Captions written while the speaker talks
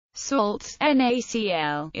Salt,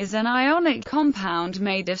 NaCl, is an ionic compound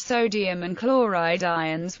made of sodium and chloride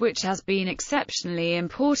ions which has been exceptionally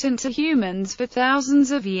important to humans for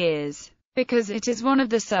thousands of years, because it is one of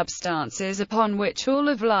the substances upon which all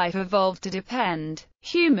of life evolved to depend.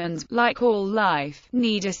 Humans, like all life,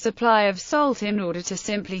 need a supply of salt in order to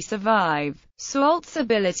simply survive. Salt's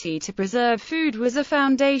ability to preserve food was a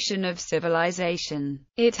foundation of civilization.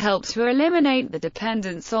 It helped to eliminate the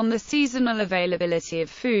dependence on the seasonal availability of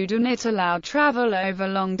food, and it allowed travel over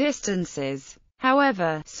long distances.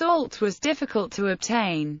 However, salt was difficult to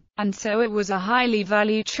obtain, and so it was a highly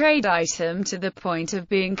valued trade item to the point of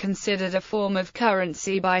being considered a form of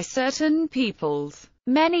currency by certain peoples.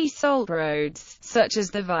 Many salt roads, such as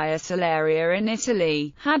the Via Salaria in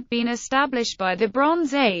Italy, had been established by the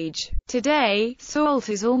Bronze Age. Today, salt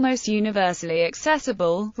is almost universally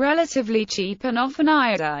accessible, relatively cheap and often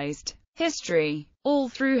iodized. History. All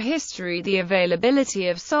through history, the availability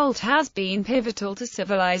of salt has been pivotal to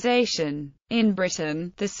civilization. In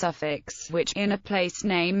Britain, the suffix "which" in a place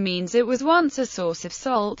name means it was once a source of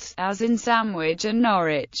salt, as in Sandwich and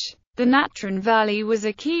Norwich. The Natron Valley was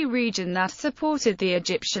a key region that supported the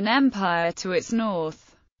Egyptian Empire to its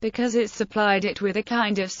north, because it supplied it with a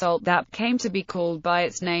kind of salt that came to be called by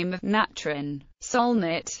its name of natron.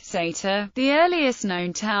 Solnit, Sata, the earliest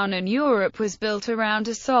known town in Europe, was built around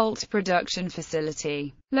a salt production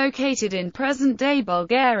facility. Located in present-day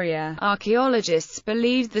Bulgaria, archaeologists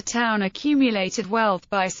believe the town accumulated wealth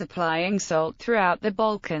by supplying salt throughout the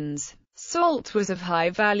Balkans. Salt was of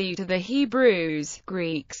high value to the Hebrews,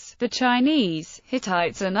 Greeks, the Chinese,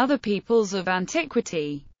 Hittites and other peoples of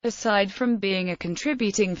antiquity. Aside from being a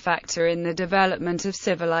contributing factor in the development of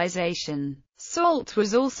civilization, salt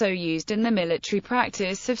was also used in the military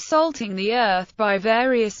practice of salting the earth by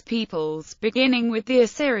various peoples, beginning with the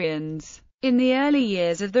Assyrians. In the early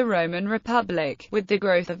years of the Roman Republic, with the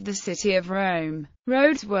growth of the city of Rome,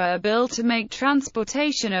 roads were built to make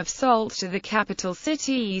transportation of salt to the capital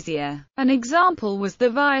city easier. An example was the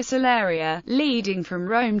Via Salaria, leading from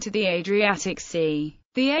Rome to the Adriatic Sea.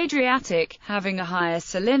 The Adriatic, having a higher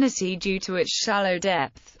salinity due to its shallow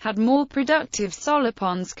depth, had more productive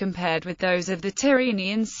solipons compared with those of the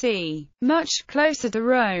Tyrrhenian Sea. Much closer to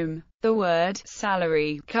Rome, the word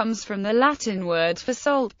salary comes from the Latin word for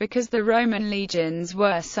salt, because the Roman legions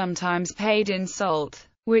were sometimes paid in salt,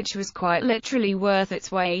 which was quite literally worth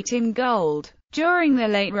its weight in gold. During the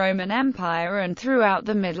late Roman Empire and throughout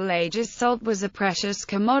the Middle Ages, salt was a precious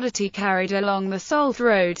commodity carried along the salt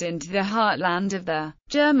roads into the heartland of the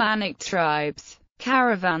Germanic tribes.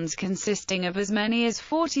 Caravans consisting of as many as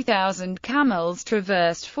 40,000 camels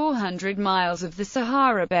traversed 400 miles of the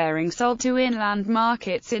Sahara bearing salt to inland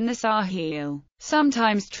markets in the Sahel,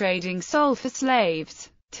 sometimes trading salt for slaves.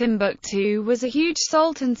 Timbuktu was a huge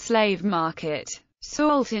salt and slave market.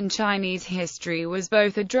 Salt in Chinese history was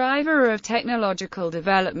both a driver of technological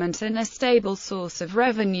development and a stable source of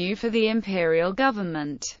revenue for the imperial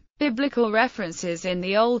government. Biblical references in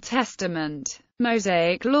the Old Testament.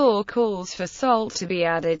 Mosaic law calls for salt to be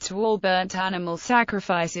added to all burnt animal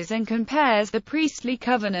sacrifices and compares the priestly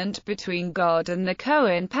covenant between God and the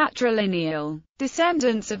Cohen patrilineal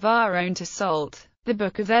descendants of Aaron to salt. The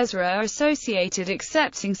Book of Ezra associated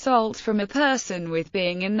accepting salt from a person with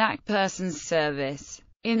being in that person's service.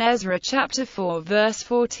 In Ezra chapter 4 verse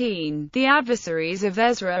 14, the adversaries of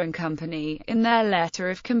Ezra and company, in their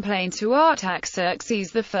letter of complaint to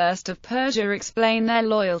Artaxerxes I of Persia, explain their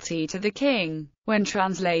loyalty to the king. When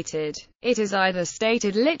translated, it is either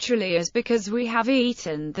stated literally as "because we have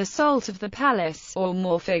eaten the salt of the palace," or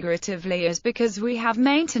more figuratively as "because we have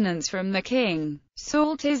maintenance from the king."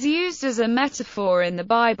 Salt is used as a metaphor in the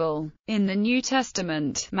Bible. In the New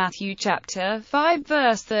Testament, Matthew chapter 5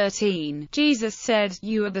 verse 13, Jesus said,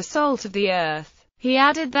 "You are the salt of the earth." He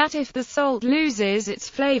added that if the salt loses its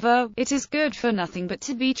flavor, it is good for nothing but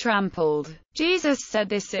to be trampled. Jesus said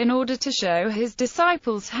this in order to show his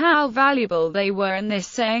disciples how valuable they were, and this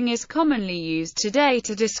saying is commonly used today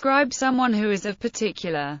to describe someone who is of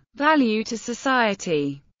particular value to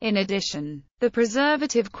society. In addition, the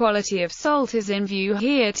preservative quality of salt is in view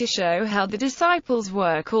here to show how the disciples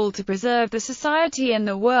were called to preserve the society and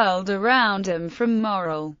the world around them from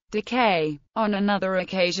moral decay. On another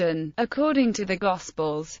occasion, according to the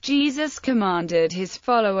Gospels, Jesus commanded his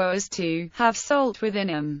followers to have salt within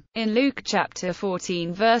them. In Luke chapter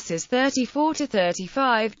 14 verses 34 to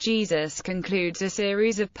 35, Jesus concludes a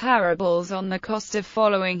series of parables on the cost of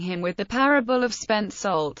following him with the parable of spent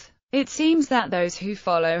salt. It seems that those who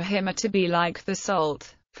follow him are to be like the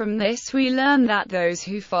salt. From this we learn that those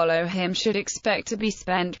who follow him should expect to be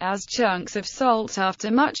spent as chunks of salt after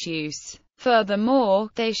much use. Furthermore,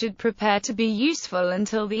 they should prepare to be useful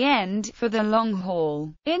until the end, for the long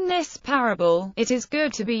haul. In this parable, it is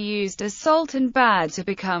good to be used as salt and bad to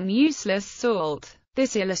become useless salt.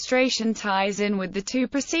 This illustration ties in with the two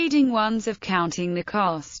preceding ones of counting the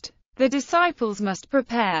cost. The disciples must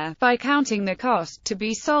prepare, by counting the cost, to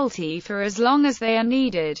be salty for as long as they are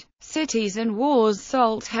needed. Cities and wars.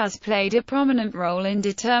 Salt has played a prominent role in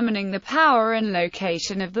determining the power and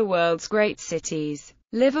location of the world's great cities.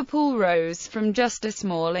 Liverpool rose from just a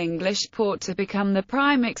small English port to become the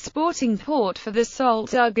prime exporting port for the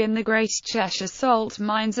salt dug in the Great Cheshire salt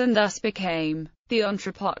mines, and thus became the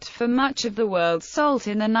entrepot for much of the world's salt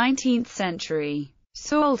in the 19th century.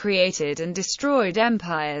 Salt created and destroyed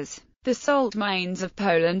empires. The salt mines of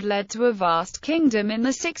Poland led to a vast kingdom in the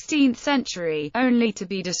 16th century, only to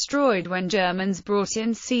be destroyed when Germans brought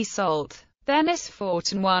in sea salt. Venice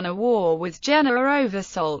fought and won a war with Genoa over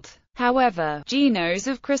salt. However, Genoes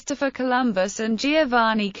of Christopher Columbus and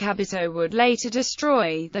Giovanni Capito would later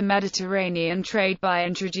destroy the Mediterranean trade by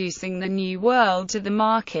introducing the New World to the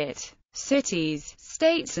market. Cities,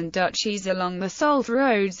 states and duchies along the salt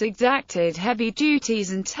roads exacted heavy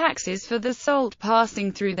duties and taxes for the salt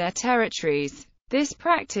passing through their territories. This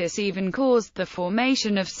practice even caused the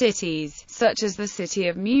formation of cities, such as the city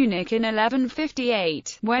of Munich in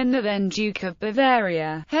 1158, when the then Duke of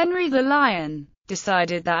Bavaria, Henry the Lion,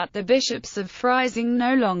 decided that the bishops of Freising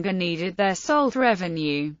no longer needed their salt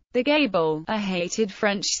revenue. The gabelle, a hated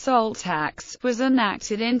French salt tax, was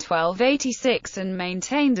enacted in 1286 and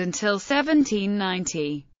maintained until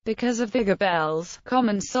 1790. Because of the gabelles,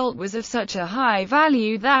 common salt was of such a high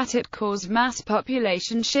value that it caused mass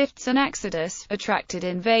population shifts and exodus, attracted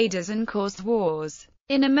invaders and caused wars.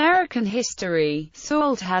 In American history,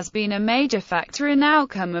 salt has been a major factor in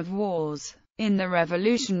outcome of wars. In the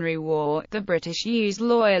Revolutionary War, the British used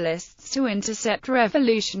loyalists to intercept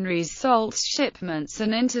revolutionaries' salt shipments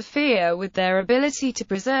and interfere with their ability to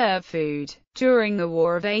preserve food. During the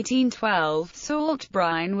War of 1812, salt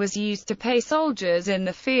brine was used to pay soldiers in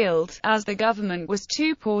the field, as the government was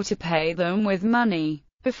too poor to pay them with money.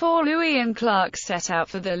 Before Lewis and Clark set out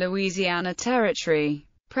for the Louisiana Territory,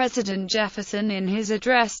 President Jefferson in his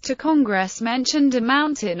address to Congress mentioned a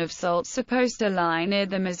mountain of salt supposed to lie near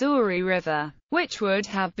the Missouri River, which would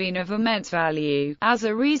have been of immense value, as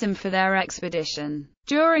a reason for their expedition.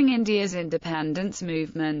 During India's independence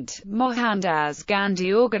movement, Mohandas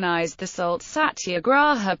Gandhi organized the Salt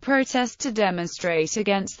Satyagraha protest to demonstrate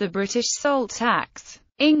against the British salt tax.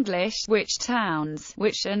 English, witch towns,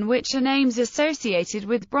 witch and witch are names associated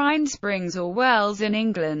with brine springs or wells in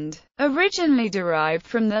England, originally derived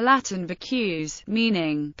from the Latin vicus,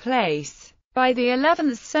 meaning place. By the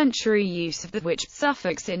 11th century, use of the witch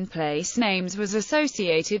suffix in place names was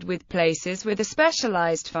associated with places with a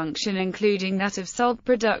specialized function, including that of salt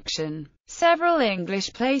production. Several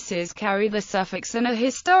English places carry the suffix and are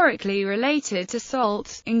historically related to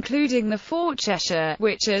salt, including the Fort Cheshire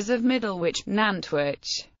witches of Middlewich, Nantwich,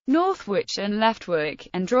 Northwich and Leftwich,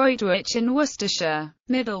 and Droitwich in Worcestershire.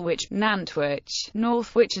 Middlewich, Nantwich,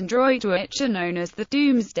 Northwich and Droitwich are known as the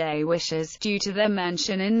Doomsday Witches, due to their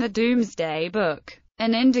mention in the Doomsday Book,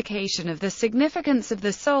 an indication of the significance of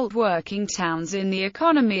the salt working towns in the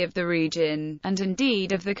economy of the region, and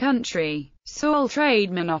indeed of the country. Salt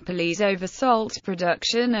trade monopolies over salt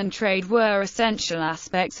production and trade were essential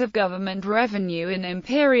aspects of government revenue in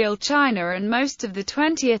Imperial China and most of the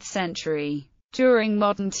 20th century. During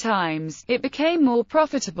modern times, it became more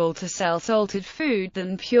profitable to sell salted food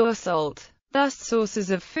than pure salt. Thus sources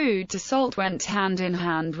of food to salt went hand in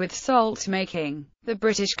hand with salt making. The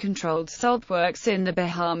British controlled salt works in the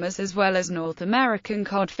Bahamas as well as North American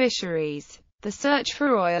cod fisheries. The search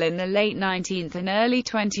for oil in the late 19th and early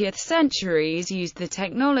 20th centuries used the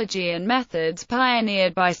technology and methods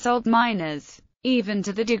pioneered by salt miners, even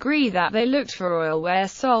to the degree that they looked for oil where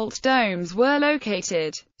salt domes were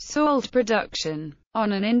located. Salt production.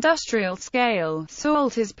 On an industrial scale,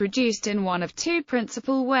 salt is produced in one of two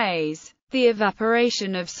principal ways: the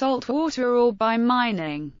evaporation of salt water or by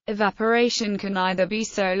mining. Evaporation can either be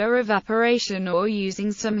solar evaporation or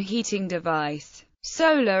using some heating device.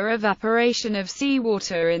 Solar evaporation of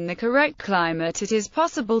seawater. In the correct climate, it is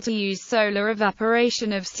possible to use solar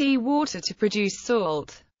evaporation of seawater to produce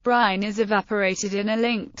salt. Brine is evaporated in a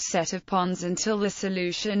linked set of ponds until the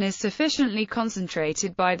solution is sufficiently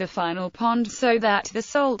concentrated by the final pond so that the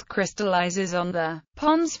salt crystallizes on the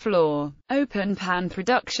pond's floor. Open pan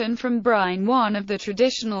production from brine. One of the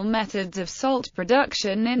traditional methods of salt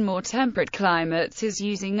production in more temperate climates is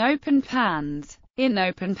using open pans. In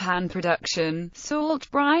open pan production,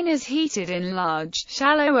 salt brine is heated in large,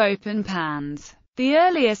 shallow open pans. The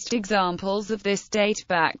earliest examples of this date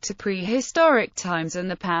back to prehistoric times,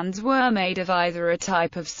 and the pans were made of either a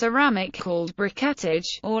type of ceramic called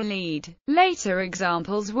briquettage, or lead. Later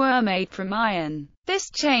examples were made from iron. This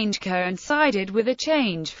change coincided with a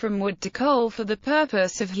change from wood to coal for the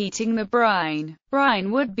purpose of heating the brine.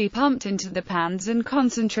 Brine would be pumped into the pans and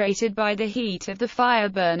concentrated by the heat of the fire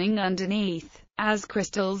burning underneath. As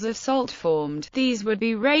crystals of salt formed, these would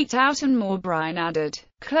be raked out and more brine added.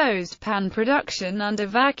 Closed pan production under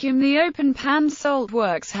vacuum. The open pan salt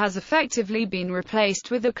works has effectively been replaced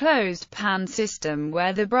with a closed pan system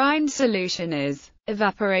where the brine solution is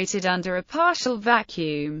evaporated under a partial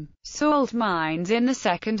vacuum. Salt mines in the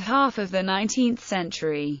second half of the 19th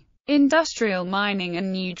century. Industrial mining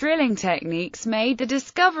and new drilling techniques made the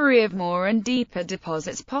discovery of more and deeper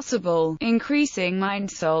deposits possible, increasing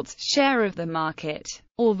mined salt's share of the market.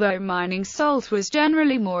 Although mining salt was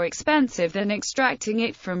generally more expensive than extracting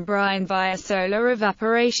it from brine via solar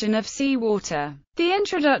evaporation of seawater, the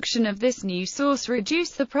introduction of this new source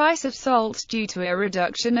reduced the price of salt due to a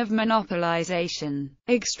reduction of monopolization.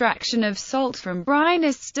 Extraction of salt from brine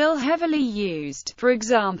is still heavily used. For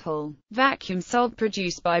example, vacuum salt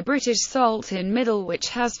produced by British Salt in Middle, which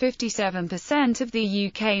has 57% of the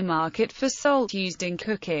UK market for salt used in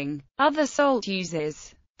cooking. Other salt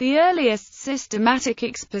uses. The earliest systematic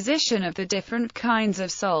exposition of the different kinds of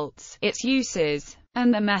salts, its uses,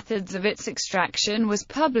 and the methods of its extraction was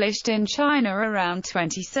published in China around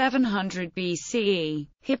 2700 BCE.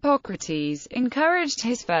 Hippocrates encouraged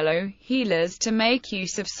his fellow healers to make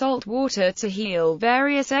use of salt water to heal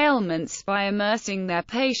various ailments by immersing their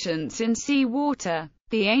patients in sea water.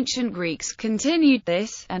 The ancient Greeks continued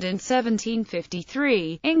this, and in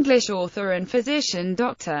 1753, English author and physician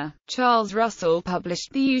Dr. Charles Russell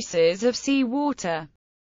published The Uses of Sea Water.